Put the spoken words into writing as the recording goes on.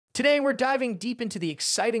Today, we're diving deep into the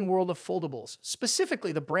exciting world of foldables,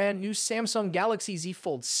 specifically the brand new Samsung Galaxy Z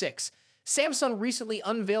Fold 6. Samsung recently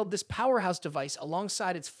unveiled this powerhouse device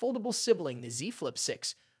alongside its foldable sibling, the Z Flip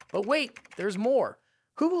 6. But wait, there's more.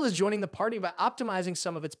 Google is joining the party by optimizing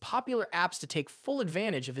some of its popular apps to take full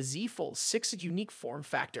advantage of a Z Fold 6's unique form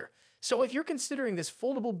factor. So if you're considering this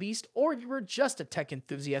foldable beast, or if you were just a tech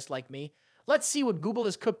enthusiast like me, let's see what Google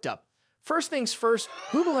has cooked up. First things first,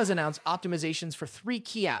 Google has announced optimizations for three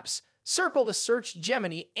key apps: Circle to Search,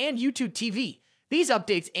 Gemini, and YouTube TV. These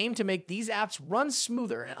updates aim to make these apps run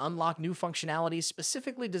smoother and unlock new functionalities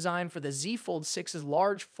specifically designed for the Z Fold 6's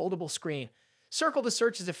large, foldable screen. Circle to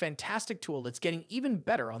Search is a fantastic tool that's getting even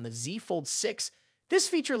better on the Z Fold 6. This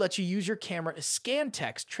feature lets you use your camera to scan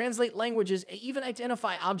text, translate languages, and even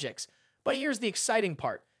identify objects. But here's the exciting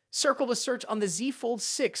part. Circle to Search on the Z Fold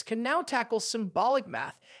 6 can now tackle symbolic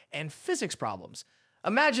math and physics problems.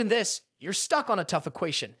 Imagine this: you're stuck on a tough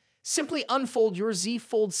equation. Simply unfold your Z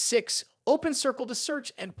Fold 6, open Circle to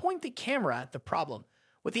Search, and point the camera at the problem.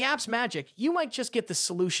 With the app's magic, you might just get the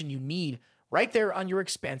solution you need right there on your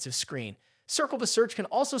expansive screen. Circle to Search can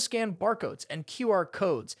also scan barcodes and QR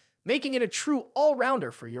codes, making it a true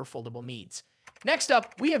all-rounder for your foldable needs. Next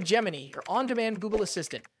up, we have Gemini, your on-demand Google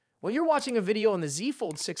Assistant. When you're watching a video on the Z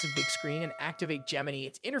Fold 6's big screen and activate Gemini,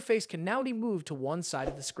 its interface can now be moved to one side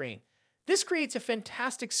of the screen. This creates a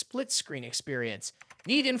fantastic split-screen experience.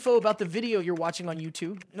 Need info about the video you're watching on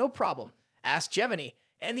YouTube? No problem. Ask Gemini,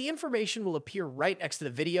 and the information will appear right next to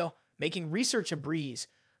the video, making research a breeze.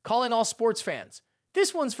 Call in all sports fans.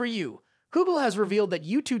 This one's for you. Google has revealed that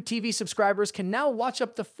YouTube TV subscribers can now watch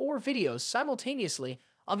up to 4 videos simultaneously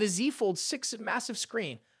on the Z Fold 6's massive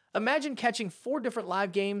screen. Imagine catching 4 different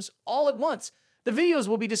live games all at once. The videos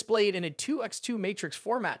will be displayed in a 2x2 matrix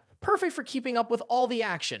format, perfect for keeping up with all the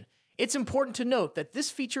action. It's important to note that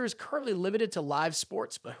this feature is currently limited to live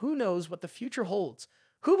sports, but who knows what the future holds.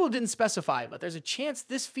 Google didn't specify, but there's a chance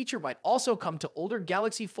this feature might also come to older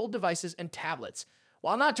Galaxy Fold devices and tablets.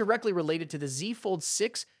 While not directly related to the Z Fold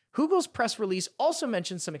 6, Google's press release also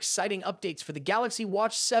mentioned some exciting updates for the Galaxy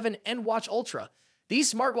Watch 7 and Watch Ultra.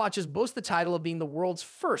 These smartwatches boast the title of being the world's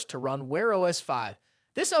first to run Wear OS 5.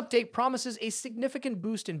 This update promises a significant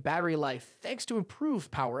boost in battery life thanks to improved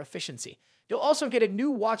power efficiency. You'll also get a new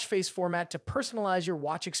watch face format to personalize your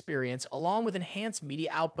watch experience along with enhanced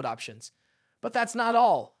media output options. But that's not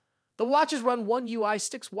all. The watches run One UI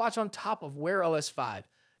 6 Watch on top of Wear OS 5.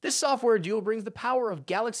 This software duo brings the power of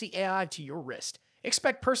Galaxy AI to your wrist.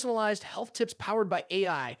 Expect personalized health tips powered by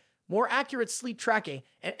AI, more accurate sleep tracking,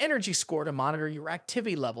 an energy score to monitor your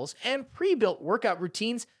activity levels, and pre-built workout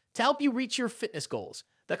routines to help you reach your fitness goals.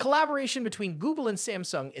 The collaboration between Google and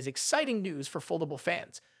Samsung is exciting news for foldable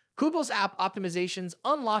fans. Google's app optimizations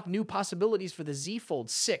unlock new possibilities for the Z Fold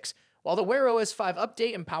 6, while the Wear OS 5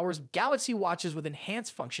 update empowers Galaxy watches with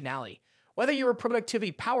enhanced functionality. Whether you're a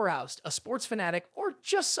productivity powerhouse, a sports fanatic, or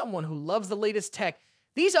just someone who loves the latest tech,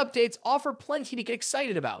 these updates offer plenty to get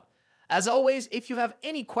excited about. As always, if you have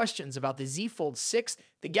any questions about the Z Fold 6,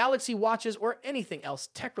 the Galaxy watches, or anything else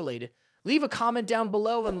tech-related, leave a comment down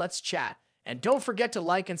below and let's chat. And don't forget to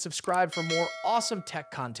like and subscribe for more awesome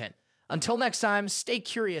tech content. Until next time, stay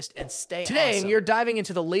curious and stay Today, awesome. We're diving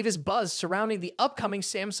into the latest buzz surrounding the upcoming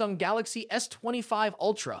Samsung Galaxy S25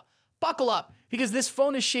 Ultra. Buckle up, because this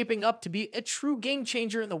phone is shaping up to be a true game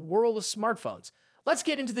changer in the world of smartphones. Let's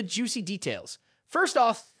get into the juicy details. First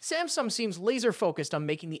off, Samsung seems laser-focused on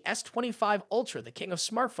making the S25 Ultra the king of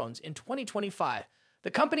smartphones in 2025.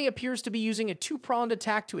 The company appears to be using a two-pronged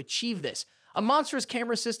attack to achieve this: a monstrous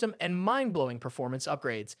camera system and mind-blowing performance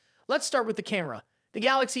upgrades. Let's start with the camera. The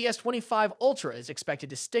Galaxy S25 Ultra is expected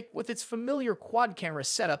to stick with its familiar quad-camera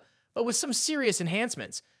setup, but with some serious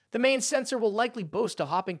enhancements. The main sensor will likely boast a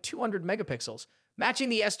hopping 200 megapixels, matching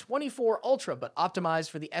the S24 Ultra but optimized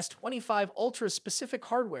for the S25 Ultra's specific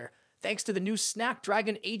hardware, thanks to the new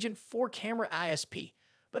Snapdragon Agent 4-camera ISP.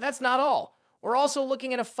 But that's not all. We're also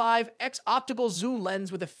looking at a 5x optical zoom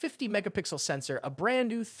lens with a 50 megapixel sensor, a brand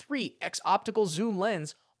new 3x optical zoom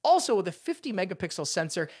lens, also with a 50 megapixel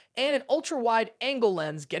sensor, and an ultra-wide angle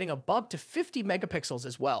lens getting a bump to 50 megapixels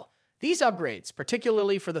as well. These upgrades,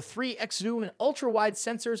 particularly for the 3x zoom and ultra-wide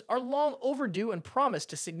sensors, are long overdue and promise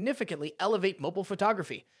to significantly elevate mobile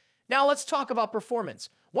photography. Now let's talk about performance.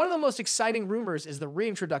 One of the most exciting rumors is the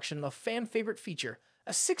reintroduction of a fan-favorite feature,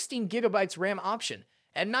 a 16GB RAM option.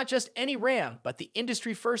 And not just any RAM, but the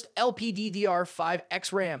industry-first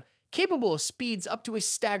LPDDR5X RAM, capable of speeds up to a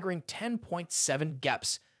staggering 10.7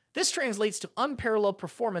 GHz. This translates to unparalleled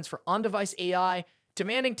performance for on-device AI,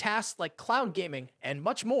 demanding tasks like cloud gaming, and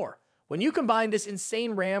much more. When you combine this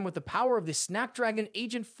insane RAM with the power of the Snapdragon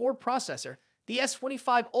Agent 4 processor, the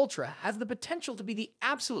S25 Ultra has the potential to be the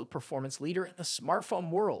absolute performance leader in the smartphone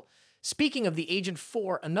world. Speaking of the Agent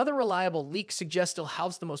 4, another reliable leak suggests it'll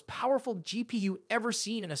house the most powerful GPU ever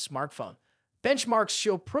seen in a smartphone. Benchmarks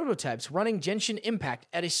show prototypes running Genshin Impact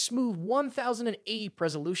at a smooth 1080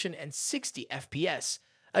 resolution and 60 FPS,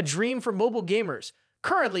 a dream for mobile gamers.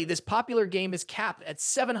 Currently, this popular game is capped at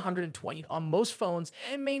 720 on most phones,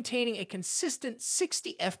 and maintaining a consistent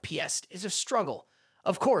 60 FPS is a struggle.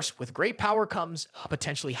 Of course, with great power comes a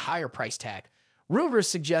potentially higher price tag. Rumors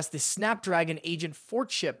suggest the Snapdragon Agent 4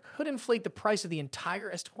 chip could inflate the price of the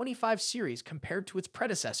entire S25 series compared to its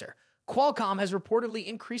predecessor. Qualcomm has reportedly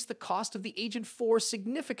increased the cost of the Agent 4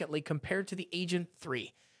 significantly compared to the Agent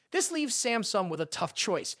 3. This leaves Samsung with a tough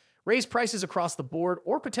choice: raise prices across the board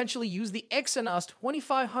or potentially use the Exynos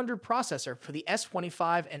 2500 processor for the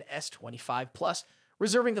S25 and S25 Plus,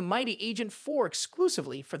 reserving the mighty Agent 4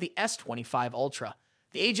 exclusively for the S25 Ultra.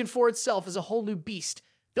 The Agent 4 itself is a whole new beast,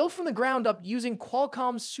 built from the ground up using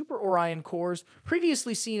Qualcomm's Super Orion cores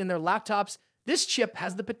previously seen in their laptops. This chip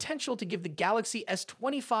has the potential to give the Galaxy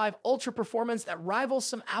S25 Ultra performance that rivals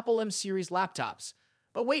some Apple M series laptops.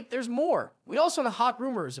 But wait, there's more. We also have hot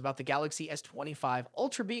rumors about the Galaxy S25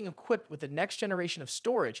 Ultra being equipped with the next generation of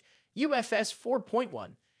storage, UFS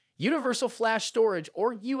 4.1. Universal Flash Storage,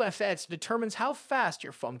 or UFS, determines how fast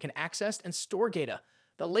your phone can access and store data.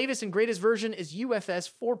 The latest and greatest version is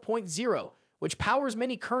UFS 4.0, which powers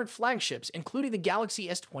many current flagships, including the Galaxy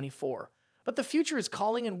S24. But the future is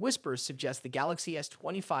calling, and whispers suggest the Galaxy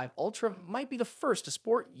S25 Ultra might be the first to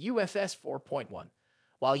sport UFS 4.1.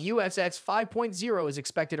 While UFS 5.0 is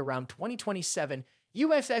expected around 2027,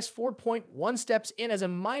 UFS 4.1 steps in as a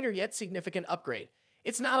minor yet significant upgrade.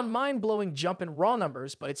 It's not a mind-blowing jump in raw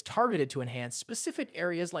numbers, but it's targeted to enhance specific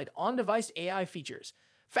areas like on-device AI features.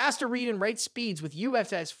 Faster read and write speeds with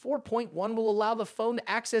UFS 4.1 will allow the phone to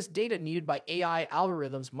access data needed by AI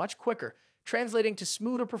algorithms much quicker, translating to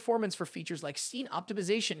smoother performance for features like scene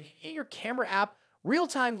optimization in your camera app,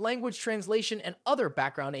 real-time language translation, and other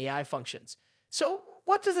background AI functions. So,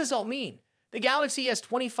 what does this all mean? The Galaxy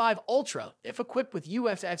S25 Ultra, if equipped with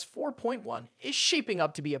UFS 4.1, is shaping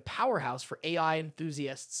up to be a powerhouse for AI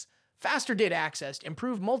enthusiasts. Faster data access,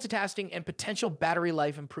 improved multitasking, and potential battery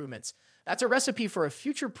life improvements. That's a recipe for a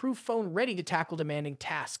future-proof phone ready to tackle demanding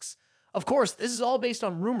tasks. Of course, this is all based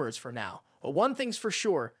on rumors for now, but one thing's for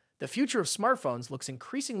sure: the future of smartphones looks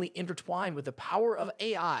increasingly intertwined with the power of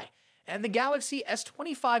AI, and the Galaxy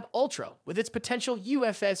S25 Ultra, with its potential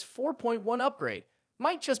UFS 4.1 upgrade,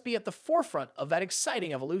 might just be at the forefront of that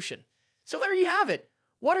exciting evolution. So there you have it.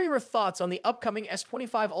 What are your thoughts on the upcoming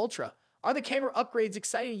S25 Ultra? Are the camera upgrades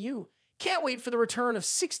exciting you? Can't wait for the return of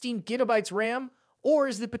 16 gigabytes RAM? Or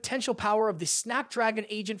is the potential power of the Snapdragon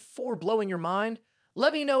Agent 4 blowing your mind?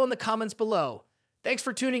 Let me know in the comments below. Thanks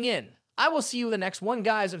for tuning in. I will see you in the next one,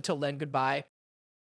 guys. Until then, goodbye.